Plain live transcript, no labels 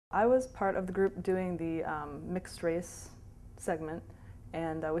I was part of the group doing the mixed race segment,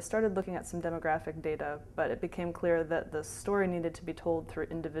 and we started looking at some demographic data, but it became clear that the story needed to be told through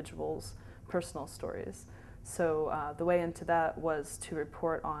individuals' personal stories. So the way into that was to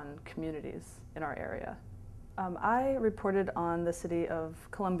report on communities in our area. I reported on the city of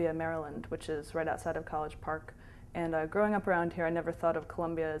Columbia, Maryland, which is right outside of College Park. And growing up around here, I never thought of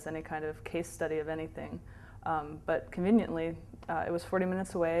Columbia as any kind of case study of anything. But conveniently, it was 40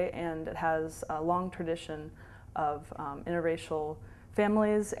 minutes away, and it has a long tradition of interracial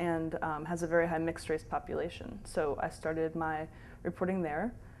families and has a very high mixed race population. So I started my reporting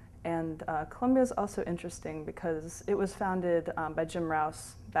there. And Columbia is also interesting because it was founded by Jim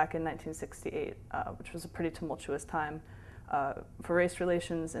Rouse back in 1968, which was a pretty tumultuous time for race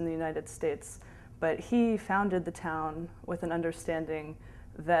relations in the United States. But he founded the town with an understanding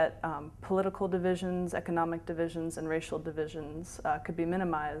that political divisions, economic divisions, and racial divisions could be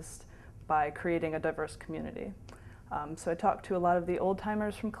minimized by creating a diverse community. So I talked to a lot of the old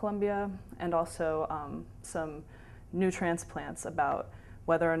timers from Columbia and also some new transplants about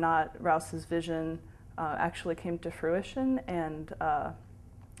whether or not Rouse's vision actually came to fruition and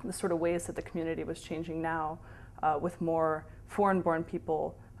the sort of ways that the community was changing now with more foreign-born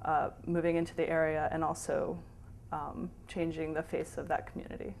people moving into the area and also changing the face of that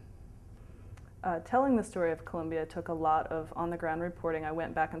community. Telling the story of Columbia took a lot of on-the-ground reporting. I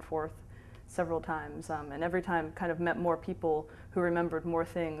went back and forth several times, and every time kind of met more people who remembered more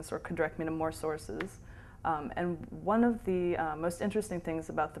things or could direct me to more sources. And one of the most interesting things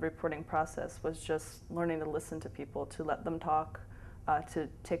about the reporting process was just learning to listen to people, to let them talk, to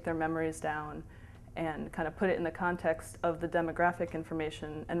take their memories down, and kind of put it in the context of the demographic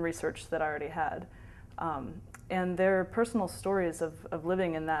information and research that I already had. And their personal stories of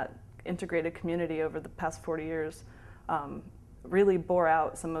living in that integrated community over the past 40 years really bore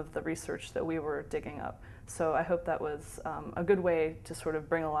out some of the research that we were digging up. So I hope that was a good way to sort of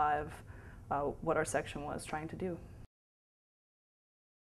bring alive what our section was trying to do.